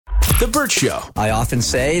The Burt Show. I often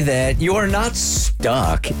say that you are not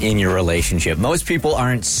stuck in your relationship. Most people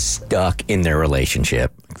aren't stuck in their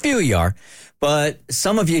relationship. A few of you are, but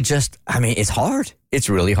some of you just, it's hard. It's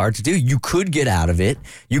really hard to do. You could get out of it.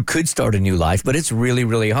 You could start a new life, but it's really,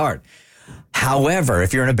 really hard. However,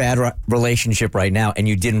 if you're in a bad relationship right now and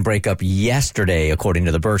you didn't break up yesterday, according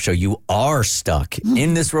to the Burt Show, you are stuck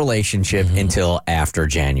in this relationship until after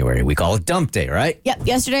January. We call it dump day, right? Yep.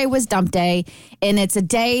 Yesterday was dump day, and it's a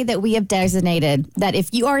day that we have designated that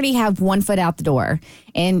if you already have one foot out the door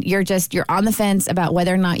and you're on the fence about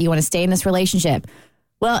whether or not you want to stay in this relationship,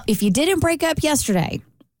 well, if you didn't break up yesterday,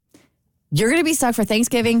 you're going to be stuck for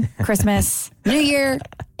Thanksgiving, Christmas, New Year,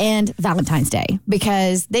 and Valentine's Day,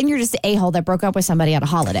 because then you're just the a-hole that broke up with somebody at a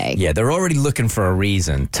holiday. Yeah, they're already looking for a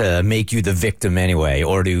reason to make you the victim anyway,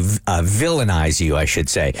 or to villainize you, I should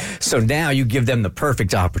say. So now you give them the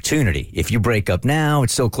perfect opportunity. If you break up now,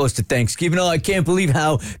 it's so close to Thanksgiving. Oh, I can't believe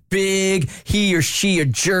how big he or she a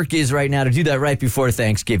jerk is right now to do that right before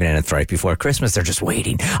Thanksgiving, and it's right before Christmas. They're just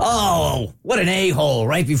waiting. Oh, what an a-hole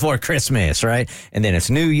right before Christmas, right? And then it's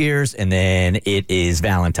New Year's, and then it is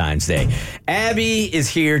Valentine's Day. Abby is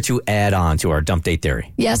here to add on to our dump date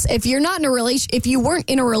theory. Yes, if you're not in a if you weren't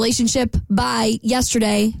in a relationship by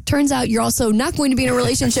yesterday, turns out you're also not going to be in a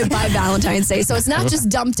relationship by Valentine's Day. So it's not just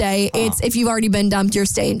dump day. It's if you've already been dumped, you're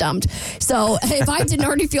staying dumped. So if I didn't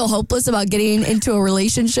already feel hopeless about getting into a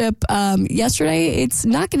relationship yesterday, it's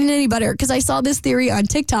not getting any better, because I saw this theory on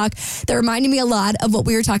TikTok that reminded me a lot of what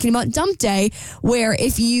we were talking about dump day, where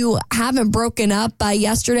if you haven't broken up by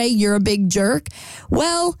yesterday, you're a big jerk.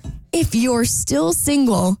 Well, if you're still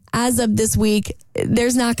single as of this week,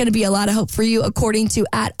 there's not going to be a lot of hope for you, according to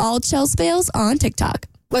 @AllChelsPales on TikTok.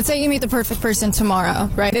 Let's say you meet the perfect person tomorrow,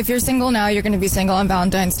 right? If you're single now, you're going to be single on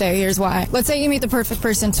Valentine's Day. Here's why. Let's say you meet the perfect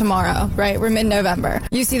person tomorrow, right? We're mid-November.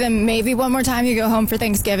 You see them maybe one more time. You go home for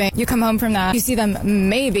Thanksgiving. You come home from that. You see them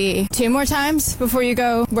maybe 2 more times before you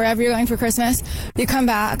go wherever you're going for Christmas. You come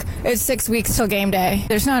back. It's 6 weeks till game day.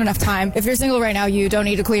 There's not enough time. If you're single right now, you don't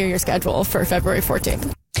need to clear your schedule for February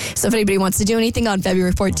 14th. So if anybody wants to do anything on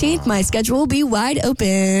February 14th, my schedule will be wide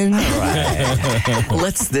open. All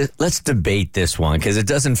right. Let's debate this one, because it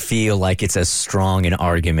doesn't feel like it's as strong an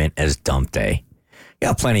argument as dump day. You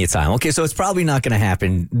got plenty of time. Okay, so it's probably not going to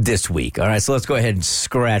happen this week. All right, so let's go ahead and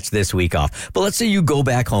scratch this week off. But let's say you go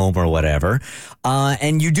back home or whatever,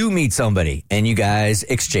 and you do meet somebody, and you guys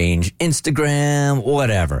exchange Instagram,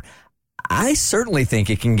 whatever. I certainly think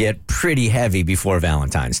it can get pretty heavy before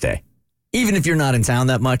Valentine's Day, even if you're not in town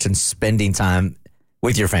that much and spending time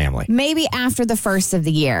with your family. Maybe after the first of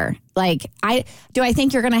the year. Like, I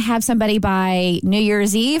think you're going to have somebody by New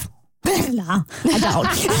Year's Eve? No, I don't.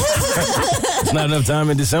 It's not enough time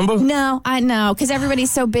in December? No, I know, because everybody's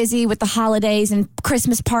so busy with the holidays and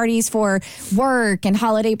Christmas parties for work and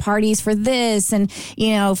holiday parties for this and,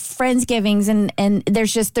 Friendsgivings, and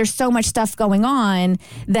there's so much stuff going on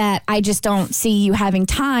that I just don't see you having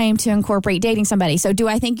time to incorporate dating somebody. So do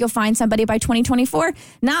I think you'll find somebody by 2024?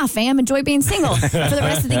 Nah, fam, enjoy being single for the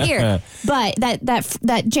rest of the year. But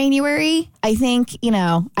that January, I think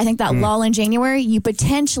that lull in January, you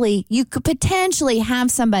could potentially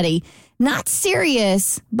have somebody not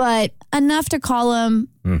serious, but enough to call them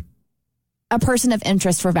a person of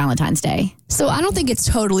interest for Valentine's Day. So I don't think it's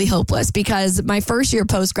totally hopeless, because my first year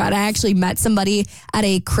post-grad, I actually met somebody at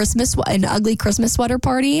an ugly Christmas sweater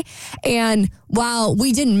party. And while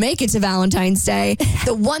we didn't make it to Valentine's Day,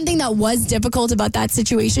 the one thing that was difficult about that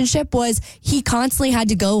situationship was he constantly had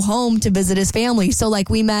to go home to visit his family. So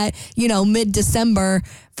we met, mid-December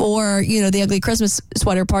for, the ugly Christmas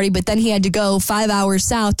sweater party, but then he had to go 5 hours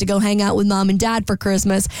south to go hang out with mom and dad for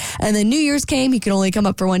Christmas. And then New Year's came. He could only come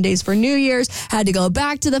up for 1 day for New Year's, had to go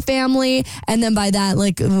back to the family. And then by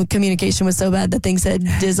that, communication was so bad that things had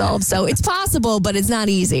dissolved. So it's possible, but it's not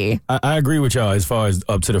easy. I agree with y'all as far as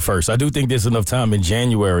up to the first. I do think there's enough time in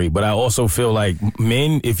January, but I also feel like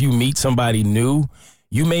men, if you meet somebody new,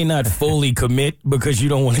 you may not fully commit because you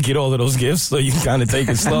don't want to get all of those gifts, so you kind of take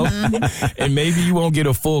it slow. And maybe you won't get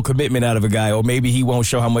a full commitment out of a guy, or maybe he won't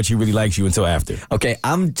show how much he really likes you until after. Okay,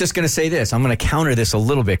 I'm just going to say this. I'm going to counter this a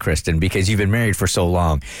little bit, Kristen, because you've been married for so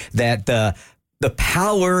long, that the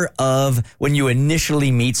power of when you initially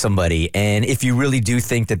meet somebody, and if you really do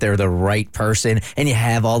think that they're the right person and you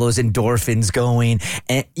have all those endorphins going,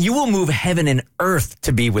 and you will move heaven and earth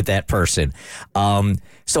to be with that person.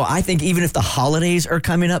 So I think even if the holidays are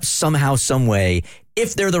coming up somehow, some way,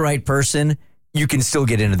 if they're the right person, you can still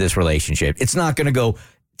get into this relationship. It's not going to go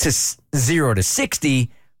to 0 to 60,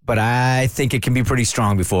 but I think it can be pretty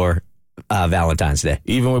strong before Valentine's Day.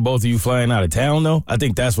 Even with both of you flying out of town, though, I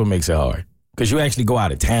think that's what makes it hard. because you actually go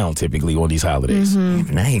out of town typically on these holidays.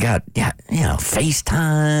 Now you got,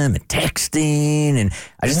 FaceTime and texting, and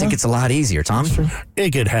I just think it's a lot easier. Tom?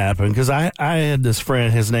 It could happen because I had this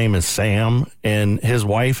friend, his name is Sam, and his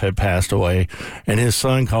wife had passed away, and his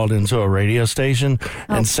son called into a radio station,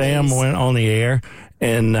 and Sam went on the air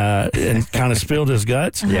and kind of spilled his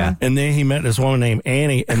guts. Yeah. And then he met this woman named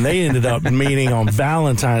Annie, and they ended up meeting on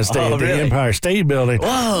Valentine's Day at the Empire State Building.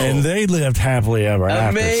 Whoa. And they lived happily ever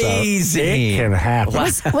after. Amazing. So it can happen.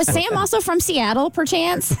 Was Sam also from Seattle,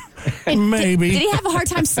 perchance? Maybe. Did he have a hard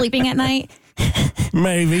time sleeping at night?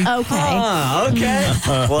 Maybe. Okay. Oh, okay.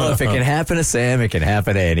 Well, if it can happen to Sam, it can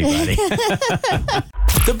happen to anybody.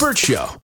 The Burt Show.